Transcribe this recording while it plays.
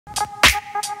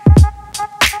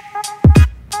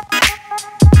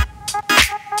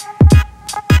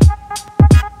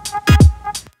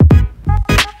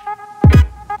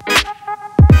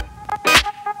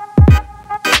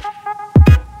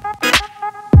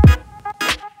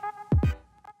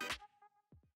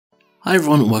Hi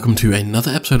everyone, welcome to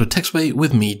another episode of TechSway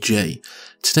with me, Jay.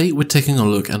 Today we're taking a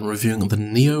look and reviewing the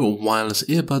Neo wireless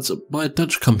earbuds by a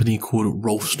Dutch company called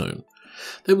Rolfstone.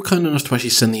 They were kind enough to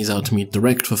actually send these out to me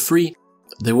direct for free.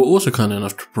 They were also kind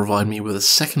enough to provide me with a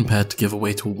second pair to give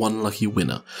away to one lucky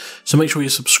winner. So make sure you're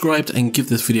subscribed and give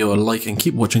this video a like and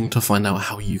keep watching to find out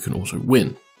how you can also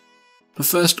win. But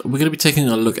first, we're going to be taking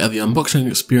a look at the unboxing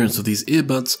experience of these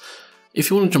earbuds. If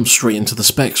you want to jump straight into the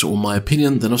specs or my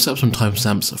opinion, then I've set up some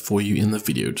timestamps for you in the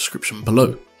video description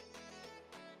below.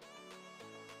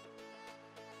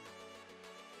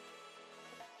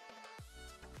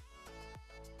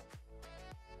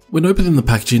 When opening the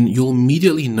packaging, you'll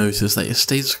immediately notice that it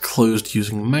stays closed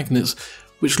using magnets,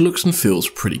 which looks and feels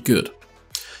pretty good.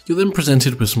 You're then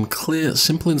presented with some clear,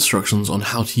 simple instructions on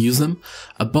how to use them,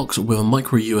 a box with a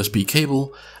micro USB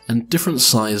cable, and different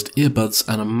sized earbuds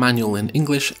and a manual in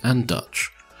English and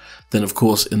Dutch. Then of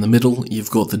course in the middle you've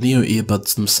got the Neo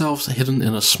earbuds themselves hidden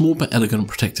in a small but elegant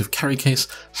protective carry case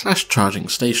 / charging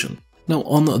station. Now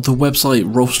on the website,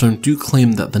 Rolfstone do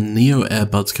claim that the Neo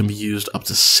earbuds can be used up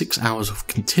to 6 hours of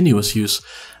continuous use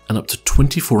and up to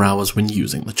 24 hours when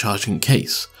using the charging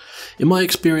case. In my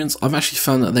experience, I've actually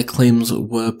found that their claims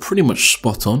were pretty much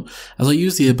spot on, as I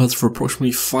used the earbuds for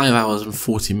approximately 5 hours and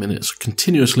 40 minutes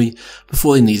continuously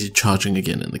before they needed charging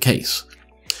again in the case.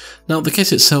 Now the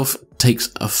case itself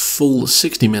takes a full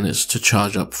 60 minutes to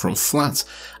charge up from flat,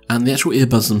 and the actual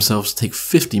earbuds themselves take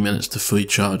 50 minutes to fully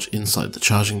charge inside the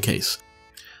charging case.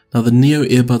 Now the Neo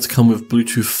earbuds come with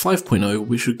Bluetooth 5.0,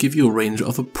 which should give you a range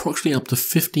of approximately up to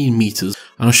 15 meters,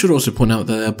 and I should also point out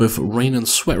that they are both rain and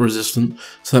sweat resistant,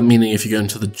 so that meaning if you go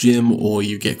into the gym or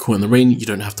you get caught in the rain, you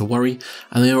don't have to worry,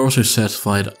 and they are also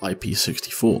certified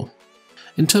IP64.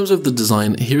 In terms of the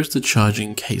design, here is the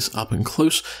charging case up and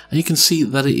close, and you can see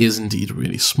that it is indeed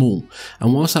really small,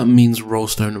 and whilst that means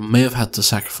Rolfstone may have had to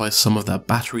sacrifice some of their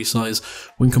battery size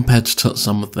when compared to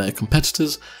some of their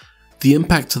competitors, the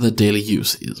impact to their daily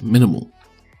use is minimal.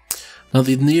 Now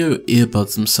the Neo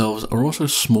earbuds themselves are also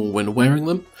small when wearing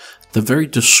them. They're very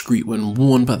discreet when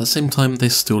worn, but at the same time they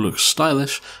still look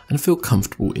stylish and feel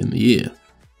comfortable in the ear.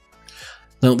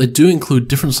 Now they do include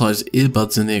different size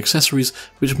earbuds in the accessories,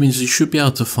 which means you should be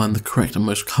able to find the correct and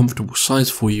most comfortable size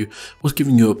for you, whilst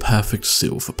giving you a perfect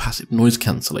seal for passive noise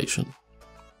cancellation.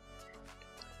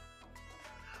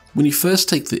 When you first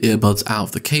take the earbuds out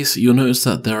of the case, you'll notice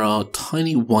that there are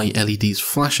tiny white LEDs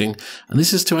flashing, and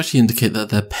this is to actually indicate that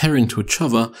they're pairing to each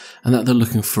other and that they're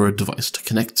looking for a device to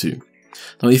connect to.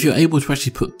 Now if you're able to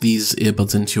actually put these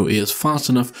earbuds into your ears fast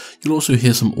enough, you'll also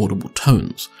hear some audible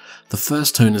tones. The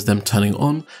first tone is them turning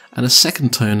on, and a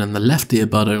second tone and the left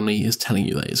earbud only is telling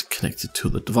you that it's connected to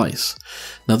the device.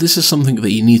 Now this is something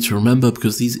that you need to remember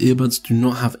because these earbuds do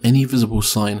not have any visible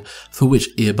sign for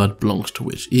which earbud belongs to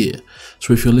which ear.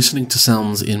 So if you're listening to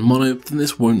sounds in mono, then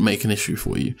this won't make an issue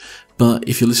for you, but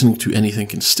if you're listening to anything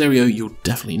in stereo, you'll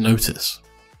definitely notice.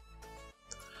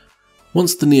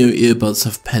 Once the Neo earbuds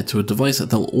have paired to a device,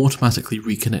 they'll automatically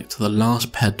reconnect to the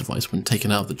last paired device when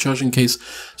taken out of the charging case.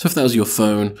 So if that was your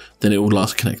phone, then it will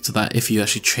last connect to that. If you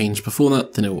actually changed before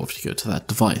that, then it will obviously go to that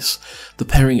device. The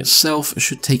pairing itself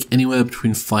should take anywhere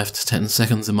between 5 to 10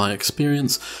 seconds in my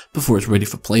experience before it's ready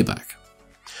for playback.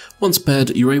 Once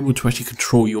paired, you're able to actually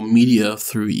control your media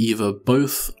through either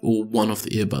both or one of the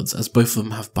earbuds, as both of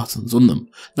them have buttons on them.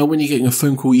 Now when you're getting a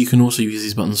phone call, you can also use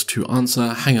these buttons to answer,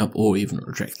 hang up, or even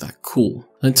reject that call.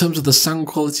 Now in terms of the sound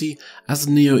quality, as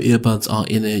the Neo earbuds are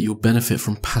in ear, you'll benefit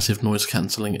from passive noise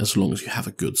cancelling as long as you have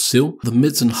a good seal. The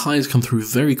mids and highs come through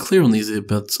very clear on these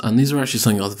earbuds, and these are actually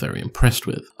something I was very impressed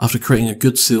with. After creating a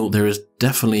good seal, there is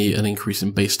definitely an increase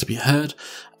in bass to be heard,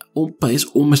 but it's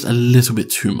almost a little bit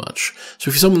too much. So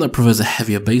if you're someone that prefers a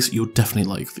heavier bass, you'll definitely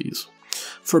like these.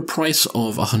 For a price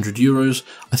of €100,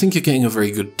 I think you're getting a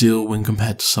very good deal when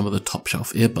compared to some of the top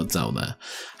shelf earbuds out there.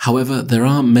 However, there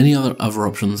are many other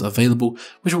options available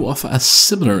which will offer a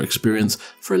similar experience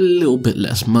for a little bit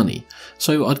less money.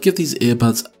 So I'd give these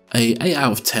earbuds a 8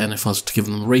 out of 10 if I was to give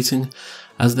them a rating,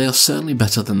 as they are certainly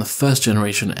better than the first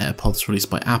generation AirPods released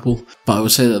by Apple, but I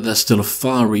would say that they're still a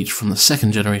far reach from the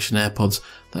second generation AirPods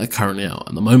that are currently out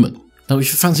at the moment. Now if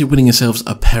you fancy winning yourselves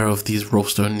a pair of these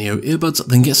Rolfstone Neo earbuds,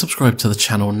 then get subscribed to the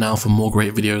channel now for more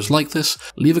great videos like this.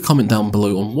 Leave a comment down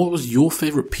below on what was your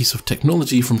favourite piece of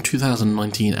technology from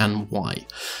 2019 and why.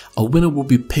 A winner will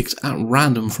be picked at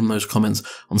random from those comments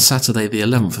on Saturday the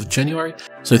 11th of January.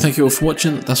 So thank you all for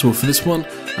watching, that's all for this one,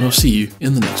 and I'll see you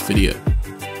in the next video.